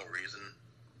for no reason.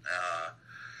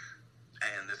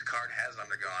 And this card has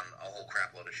undergone a whole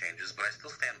crap load of changes, but I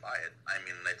still stand by it. I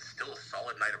mean, it's still a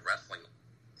solid night of wrestling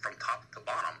from top to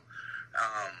bottom.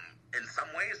 In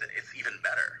some ways, it's even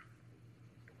better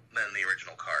than the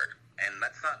original card, and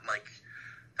that's not like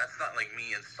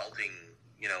me insulting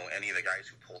any of the guys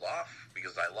who pulled off,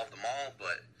 because I love them all,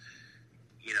 but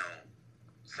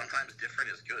sometimes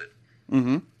different is good.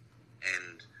 And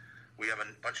we have a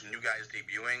bunch of new guys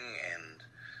debuting, and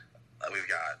we've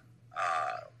got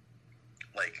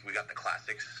we got the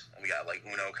classics. We got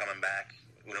Uno coming back.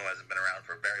 Uno hasn't been around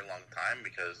for a very long time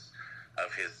because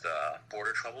of his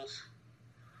border troubles.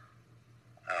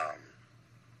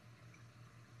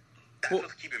 That's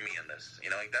what's keeping me in this.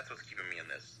 That's what's keeping me in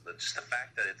this. Just the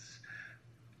fact that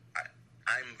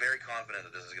I'm very confident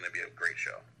that this is going to be a great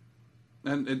show.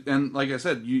 And like I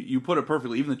said, you put it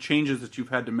perfectly. Even the changes that you've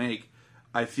had to make,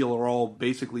 I feel, are all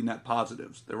basically net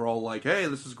positives. They're all like, hey,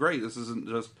 this is great. This isn't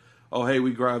just, oh, hey,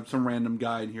 we grabbed some random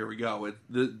guy and here we go.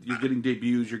 You're getting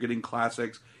debuts, you're getting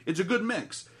classics. It's a good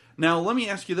mix. Now, let me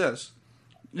ask you this.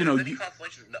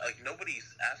 Consolation,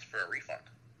 nobody's asked for a refund.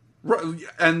 Right,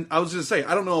 and I was going to say,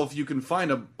 I don't know if you can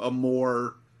find a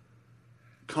more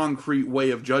concrete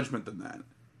way of judgment than that.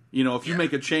 If you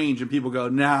make a change and people go,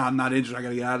 nah, I'm not interested, I got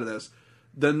to get out of this,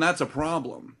 then that's a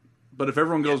problem. But if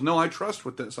everyone goes, no, I trust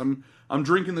with this, I'm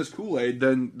drinking this Kool-Aid,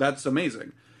 then that's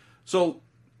amazing. So,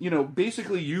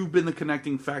 basically you've been the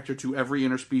connecting factor to every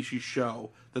interspecies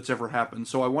show that's ever happened.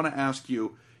 So I want to ask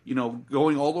you,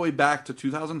 going all the way back to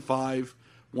 2005,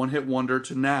 One Hit Wonder,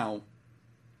 to now,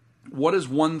 what is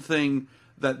one thing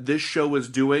that this show is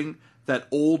doing that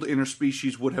old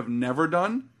interspecies would have never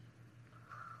done?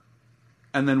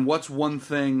 And then what's one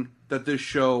thing that this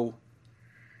show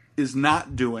is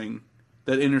not doing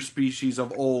that interspecies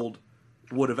of old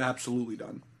would have absolutely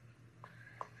done?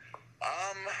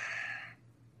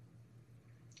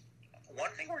 One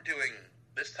thing we're doing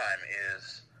this time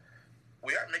is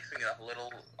we are mixing it up a little.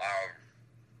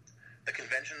 The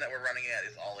convention that we're running at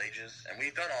is all ages, and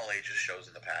we've done all ages shows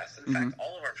in the past. In fact,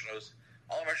 all of our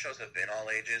shows have been all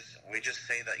ages. We just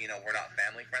say that we're not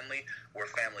family friendly; we're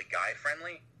Family Guy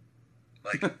friendly.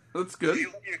 That's good. If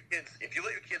you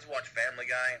let your kids watch Family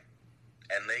Guy,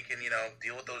 and they can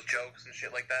deal with those jokes and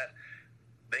shit like that,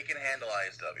 they can handle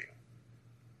ISW.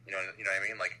 You know what I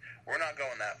mean? We're not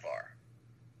going that far.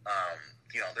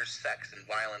 There's sex and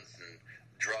violence and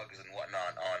drugs and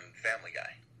whatnot on Family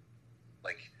Guy.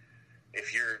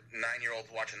 If your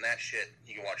 9-year-old's watching that shit,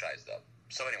 you can watch ISW.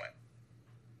 So anyway,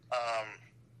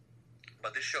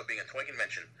 but this show being a toy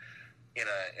convention in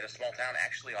a small town,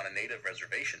 actually on a native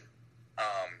reservation,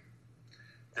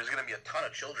 there's going to be a ton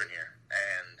of children here,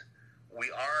 and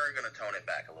we are going to tone it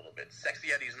back a little bit.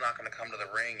 Sexy Eddie's not going to come to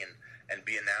the ring and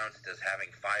be announced as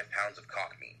having 5 pounds of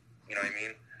cock meat. You know what I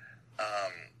mean?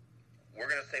 We're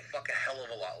going to say fuck a hell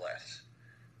of a lot less.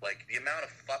 Like, the amount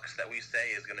of fucks that we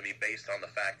say is going to be based on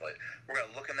the fact that we're going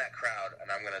to look in that crowd,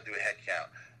 and I'm going to do a head count.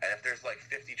 And if there's, like,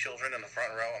 50 children in the front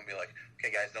row, I'm going to be like,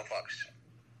 okay, guys, no fucks.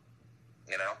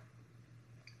 You know?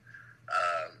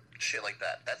 Shit like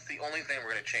that. That's the only thing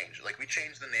we're going to change. Like, we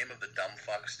changed the name of the dumb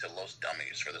fucks to Los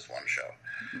Dummies for this one show.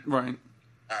 Right.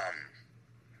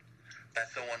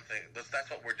 That's the one thing.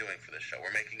 That's what we're doing for this show.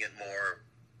 We're making it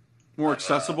more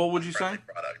accessible, would you say?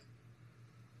 Product.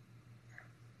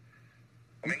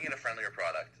 We're making it a friendlier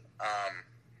product.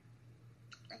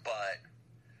 But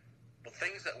the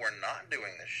things that we're not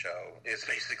doing this show is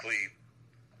basically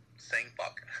saying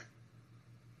fuck.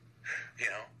 You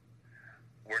know?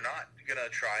 We're not going to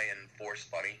try and force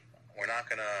funny. We're not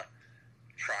going to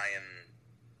try and,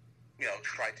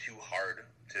 try too hard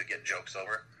to get jokes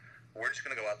over. We're just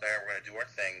going to go out there, we're going to do our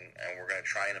thing, and we're going to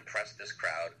try and impress this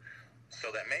crowd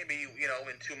so that maybe,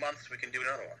 in 2 months we can do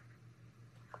another one.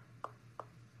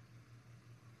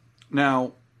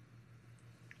 Now,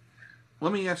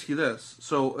 let me ask you this.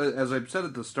 So, as I've said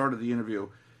at the start of the interview,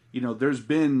 there's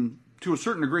been, to a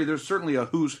certain degree, there's certainly a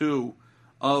who's who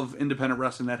of independent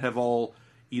wrestling that have all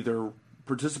either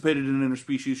participated in an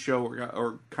interspecies show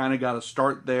or kind of got a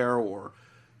start there or,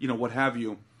 what have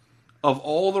you. Of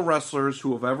all the wrestlers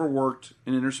who have ever worked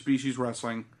in interspecies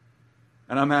wrestling,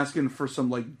 and I'm asking for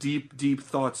some, deep, deep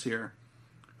thoughts here,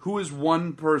 who is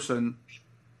one person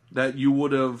that you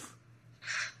would have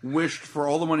wished for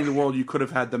all the money in the world you could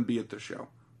have had them be at this show?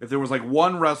 If there was,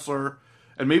 one wrestler,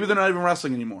 and maybe they're not even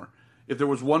wrestling anymore, if there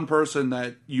was one person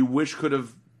that you wish could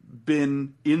have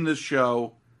been in this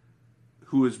show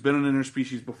who has been an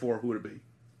interspecies before, who would it be?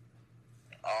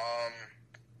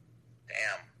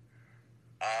 Damn.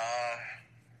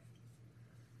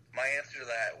 My answer to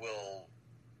that will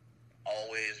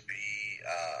always be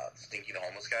Stinky the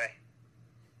Homeless Guy.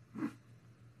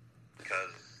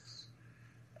 Because,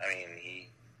 he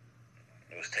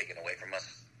was taken away from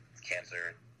us,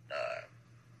 cancer,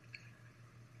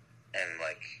 and,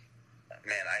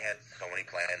 man, I had so many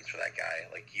plans for that guy.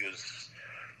 He was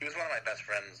one of my best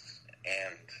friends.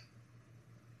 And,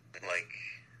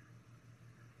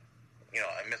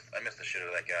 I missed the shit out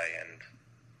of that guy, and,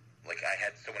 I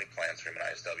had so many plans for him in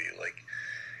ISW.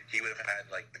 He would have had,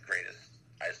 the greatest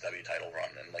ISW title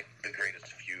run, and, the greatest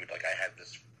feud. I had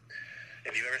this...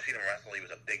 If you've ever seen him wrestle, he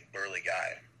was a big, burly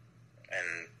guy.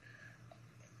 And,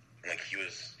 he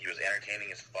was entertaining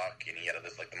as fuck, and he had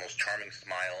this, the most charming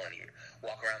smile, and he would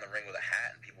walk around the ring with a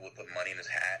hat, and people would put money in his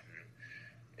hat, and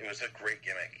it was a great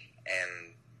gimmick.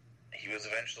 And he was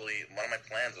eventually, one of my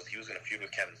plans was he was going to feud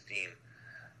with Kevin Steen,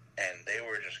 and they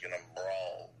were just going to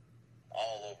brawl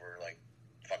all over,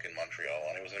 fucking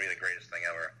Montreal, and it was going to be the greatest thing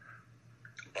ever.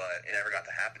 But it never got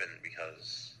to happen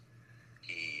because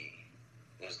he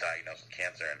was diagnosed with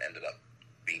cancer and ended up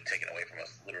being taken away from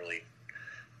us literally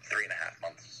 3.5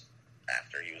 months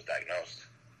after he was diagnosed.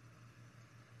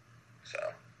 So,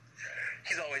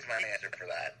 he's always my answer for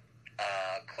that.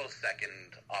 Close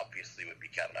second, obviously, would be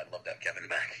Kevin. I'd love to have Kevin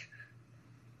back.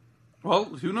 Well,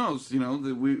 who knows?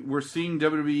 We're seeing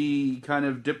WWE kind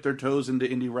of dip their toes into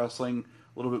indie wrestling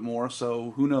a little bit more,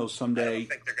 so who knows, someday... I don't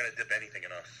think they're going to dip anything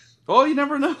in us. Oh, you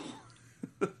never know.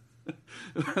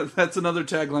 That's another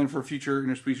tagline for a future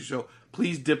interspecies show.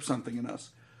 Please dip something in us.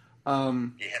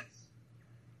 Yes.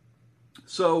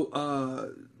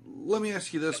 So, let me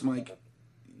ask you this, Mike.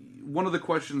 One of the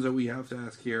questions that we have to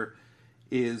ask here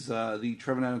is the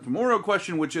Trevin Adams Memorial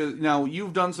question, which is, now,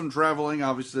 you've done some traveling,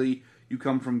 obviously. You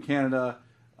come from Canada.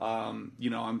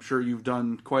 I'm sure you've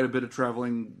done quite a bit of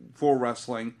traveling for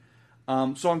wrestling.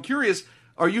 So I'm curious,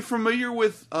 are you familiar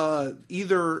with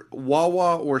either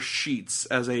Wawa or Sheetz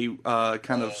as a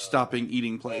kind of stopping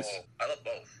eating place? I love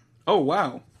both. Oh,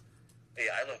 wow. Yeah,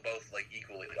 I love both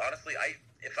equally. Honestly,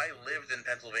 if I lived in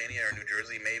Pennsylvania or New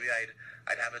Jersey, maybe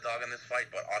I'd have a dog in this fight.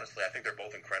 But honestly, I think they're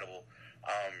both incredible.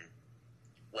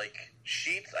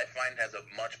 Sheetz, I find, has a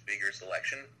much bigger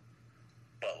selection,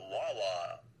 but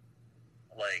Wawa,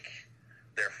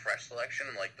 their fresh selection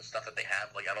and the stuff that they have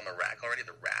out on the rack already,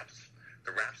 the wraps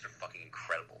are fucking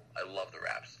incredible. I love the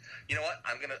wraps. You know what?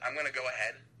 I'm gonna go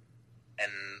ahead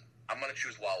and I'm gonna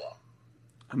choose Wawa.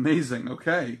 Amazing.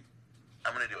 Okay.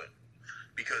 I'm gonna do it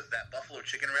because that buffalo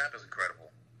chicken wrap is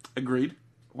incredible. Agreed.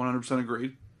 100%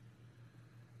 agreed.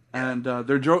 And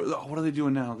what are they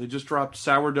doing now? They just dropped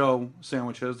sourdough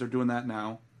sandwiches. They're doing that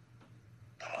now.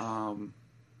 And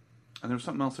there's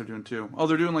something else they're doing too. Oh,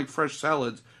 they're doing fresh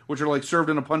salads, which are served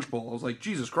in a punch bowl. I was like,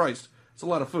 Jesus Christ, It's a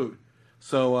lot of food.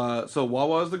 So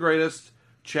Wawa is the greatest.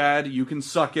 Chad, you can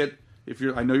suck it.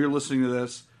 I know you're listening to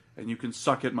this, and you can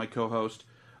suck it, my co-host.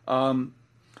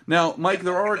 Now, Mike,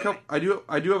 there are a couple. I do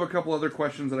have a couple other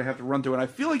questions that I have to run through, and I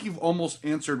feel like you've almost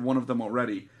answered one of them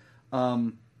already.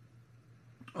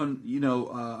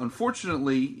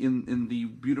 Unfortunately, in the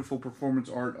beautiful performance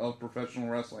art of professional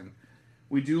wrestling,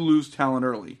 we do lose talent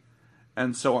early,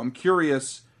 and so I'm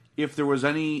curious if there was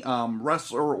any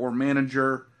wrestler or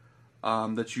manager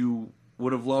that you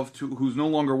would have loved to, who's no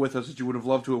longer with us, that you would have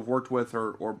loved to have worked with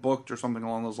or booked or something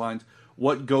along those lines.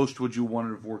 What ghost would you want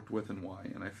to have worked with and why?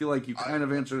 And I feel like you kind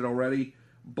of answered it already,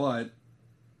 but...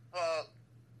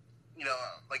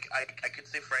 I could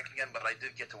say Frank again, but I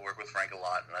did get to work with Frank a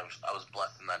lot, and I was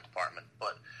blessed in that department.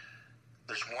 But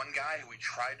there's one guy who we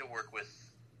tried to work with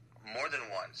more than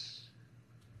once,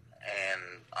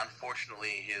 and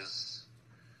unfortunately his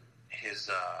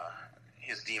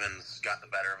demons got the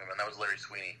better of him, and that was Larry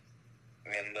Sweeney.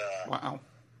 And wow,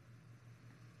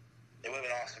 it would have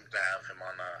been awesome to have him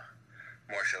on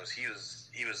more shows. He was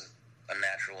a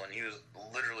natural, and he was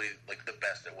literally like the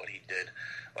best at what he did,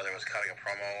 whether it was cutting a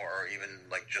promo or even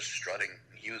like just strutting.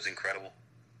 He was incredible.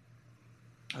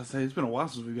 I'll say it's been a while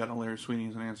since we've gotten Larry Sweeney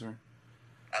as an answer.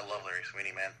 I love Larry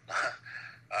Sweeney, man.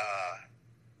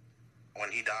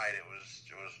 When he died, it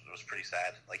was pretty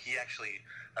sad. Like, he actually,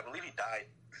 I believe he died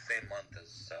the same month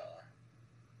as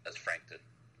Frank did,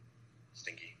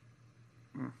 Stinky.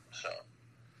 So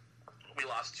we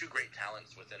lost two great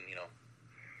talents within,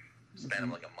 span of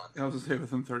like a month. I was going to say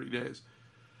within 30 days.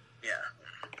 Yeah.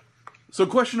 So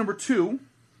question number 2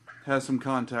 has some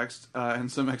context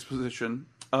and some exposition.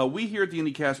 We here at the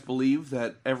IndieCast believe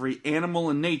that every animal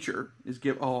in nature is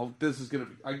given... Oh, this is going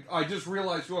to be... I just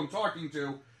realized who I'm talking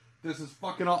to. This is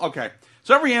fucking... Okay.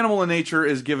 So every animal in nature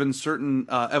is given certain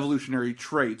evolutionary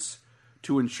traits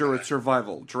to ensure its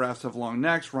survival. Giraffes have long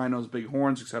necks, rhinos big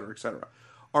horns, etc., etc.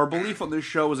 Our belief on this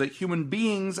show is that human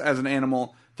beings, as an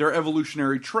animal, their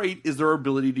evolutionary trait is their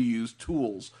ability to use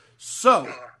tools.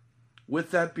 So,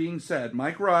 with that being said,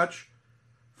 Mike Roch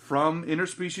from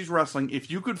Interspecies Wrestling, if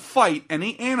you could fight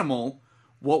any animal,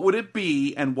 what would it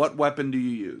be, and what weapon do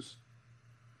you use?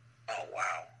 Oh, wow.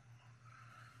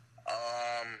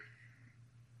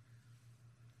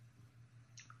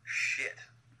 Shit.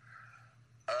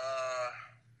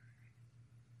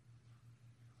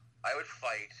 I would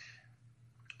fight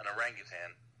an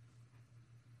orangutan,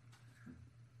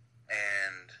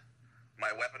 and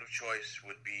my weapon of choice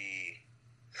would be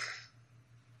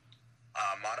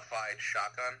a modified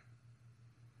shotgun,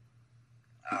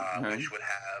 which would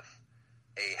have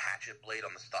a hatchet blade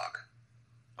on the stock.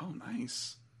 Oh,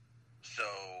 nice. So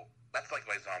that's like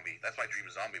that's my dream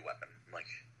zombie weapon, like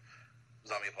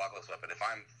zombie apocalypse weapon. If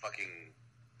I'm fucking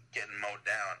getting mowed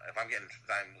down, if I'm getting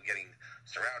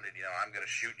surrounded, I'm gonna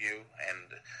shoot you,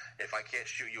 and if I can't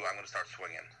shoot you, I'm gonna start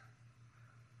swinging.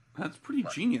 That's pretty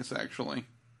genius, actually.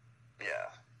 Yeah,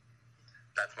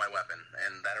 that's my weapon,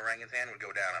 and that orangutan would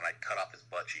go down, and I'd cut off his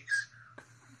butt cheeks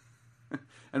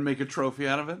and make a trophy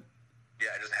out of it.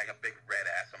 Yeah, I just hang a big red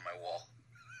ass on my wall.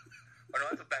 Oh no,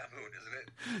 that's a baboon, isn't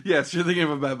it? Yes, you're thinking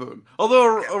of a baboon.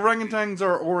 Although orangutans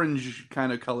are orange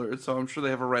kind of colored, so I'm sure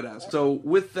they have a red ass. So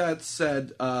with that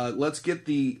said, let's get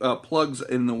the plugs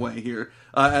in the way here.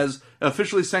 As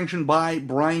officially sanctioned by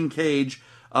Brian Cage,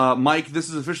 Mike, this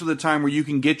is officially the time where you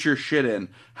can get your shit in.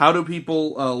 How do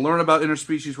people learn about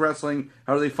Interspecies Wrestling?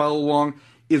 How do they follow along?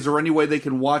 Is there any way they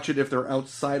can watch it if they're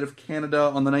outside of Canada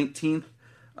on the 19th?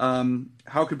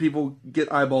 How can people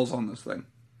get eyeballs on this thing?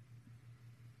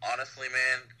 Honestly,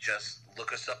 man, just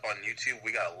look us up on YouTube.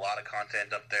 We got a lot of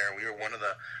content up there. We were one of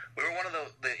the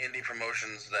indie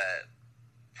promotions that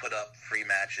put up free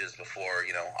matches before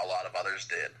a lot of others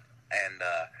did, and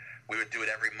we would do it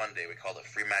every Monday. We called it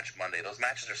Free Match Monday. Those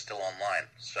matches are still online,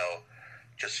 so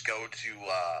just go to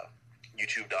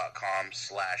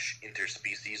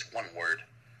youtube.com/interspecies, one word,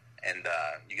 and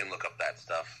you can look up that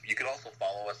stuff. You can also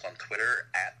follow us on Twitter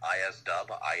at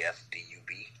ISDUB,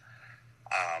 ISDUB.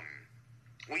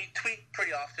 We tweet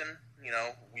pretty often,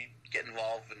 we get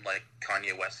involved in, like,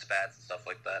 Kanye West spats and stuff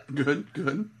like that. Good. We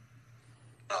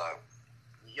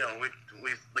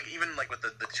like, even, like, with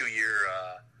the 2-year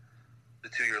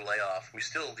layoff, we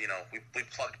still, we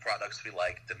plugged products we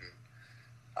liked and,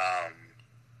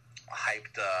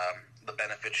 hyped, the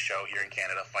Benefits show here in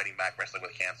Canada, Fighting Back Wrestling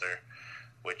with Cancer,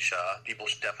 which, people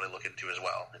should definitely look into as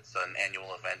well. It's an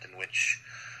annual event in which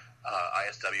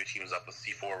ISW teams up with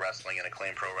C4 Wrestling and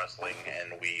Acclaim Pro Wrestling,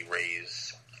 and we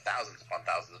raise thousands upon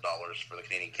thousands of dollars for the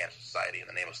Canadian Cancer Society in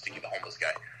the name of Stinky the Homeless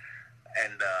Guy.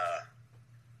 And,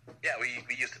 we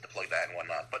used it to plug that and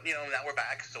whatnot. But, now we're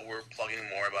back, so we're plugging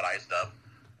more about ISW.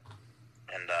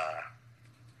 and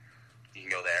you can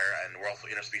go there. And we're also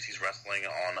Interspecies Wrestling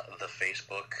on the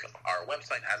Facebook. Our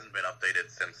website hasn't been updated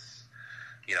since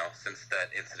that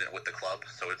incident with the club,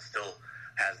 so it still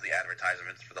has the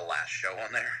advertisements for the last show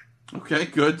on there. Okay,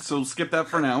 good. So skip that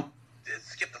for now.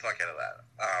 Skip the fuck out of that.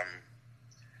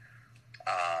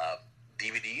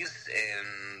 DVDs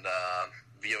and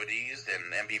VODs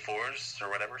and MP4s or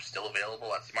whatever still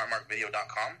available at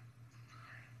smartmarkvideo.com.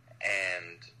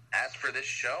 And as for this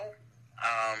show,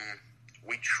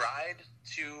 we tried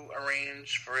to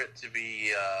arrange for it to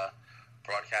be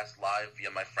broadcast live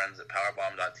via my friends at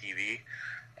powerbomb.tv,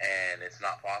 and it's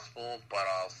not possible, but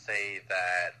I'll say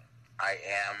that I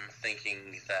am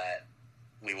thinking that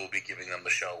we will be giving them the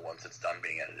show once it's done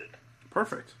being edited.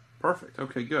 Perfect.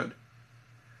 Okay, good.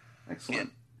 Excellent. Yeah,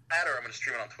 that or I'm going to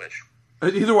stream it on Twitch.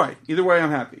 Either way,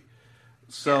 I'm happy.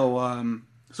 So,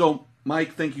 so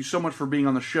Mike, thank you so much for being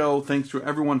on the show. Thanks to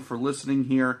everyone for listening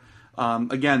here.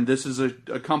 Again, this is a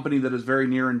company that is very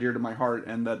near and dear to my heart,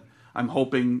 and that I'm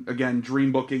hoping, again,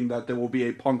 dream booking, that there will be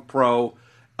a Punk Pro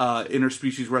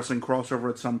Interspecies Wrestling crossover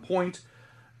at some point.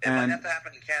 It might have to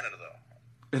happen in Canada,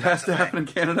 though. It has to happen in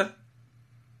Canada?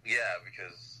 Yeah,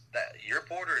 because your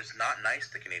border is not nice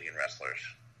to Canadian wrestlers.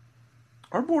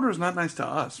 Our border is not nice to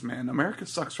us, man. America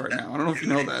sucks right now. I don't know if you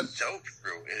know that. It's so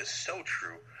true. It is so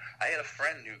true. I had a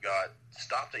friend who got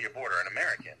stopped at your border, an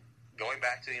American, going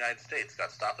back to the United States,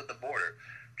 got stopped at the border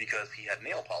because he had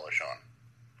nail polish on.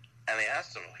 And they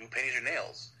asked him, who painted your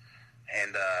nails?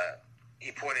 And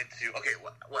he pointed to, okay,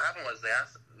 what happened was they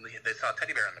saw a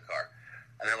teddy bear in the car.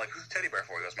 And they're like, who's the teddy bear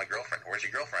for? He goes, my girlfriend. Where's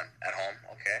your girlfriend? At home.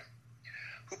 Okay.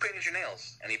 Who painted your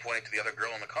nails? And he pointed to the other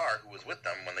girl in the car who was with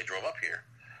them when they drove up here.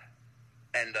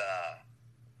 And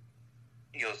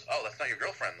he goes, oh, that's not your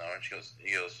girlfriend, though. And he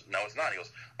goes, no, it's not. He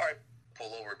goes, all right,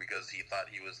 pull over, because he thought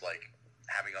he was, like,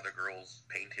 having other girls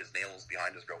paint his nails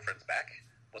behind his girlfriend's back.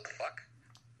 What the fuck?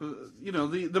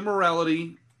 The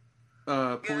morality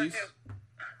police. Yeah,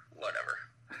 whatever.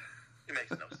 It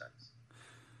makes no sense.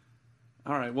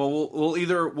 All right. Well, we'll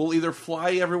either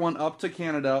fly everyone up to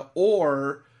Canada,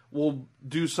 or we'll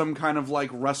do some kind of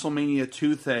like WrestleMania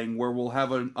 2 thing where we'll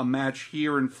have a match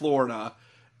here in Florida,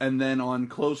 and then on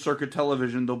closed circuit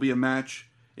television there'll be a match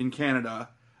in Canada,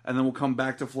 and then we'll come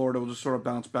back to Florida. We'll just sort of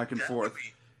bounce back and forth.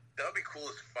 That would be cool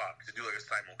as fuck to do like a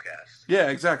simulcast. Yeah,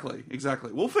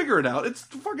 exactly. We'll figure it out. It's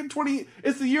fucking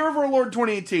It's the year of our Lord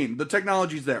 2018. The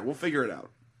technology's there. We'll figure it out.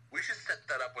 We should set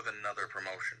that up with another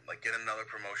promotion. Like, get another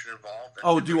promotion involved.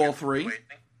 And do all three?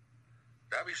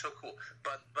 That'd be so cool.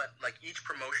 But like, each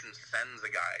promotion sends a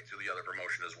guy to the other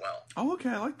promotion as well. Oh, okay.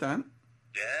 I like that.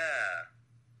 Yeah.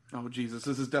 Oh, Jesus.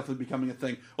 This is definitely becoming a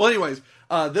thing. Well, anyways,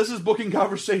 this is Booking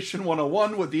Conversation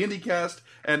 101 with the IndieCast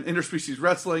and Interspecies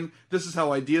Wrestling. This is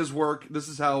how ideas work. This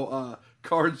is how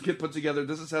cards get put together.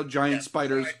 This is how giant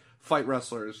spiders fight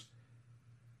wrestlers.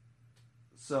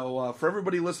 So, for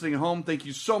everybody listening at home, thank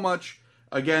you so much.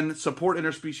 Again, support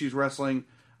Interspecies Wrestling,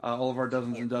 all of our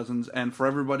dozens and dozens. And for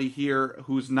everybody here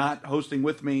who's not hosting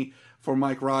with me, for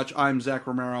Mike Roch, I'm Zach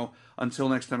Romero. Until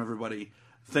next time, everybody,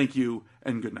 thank you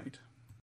and good night.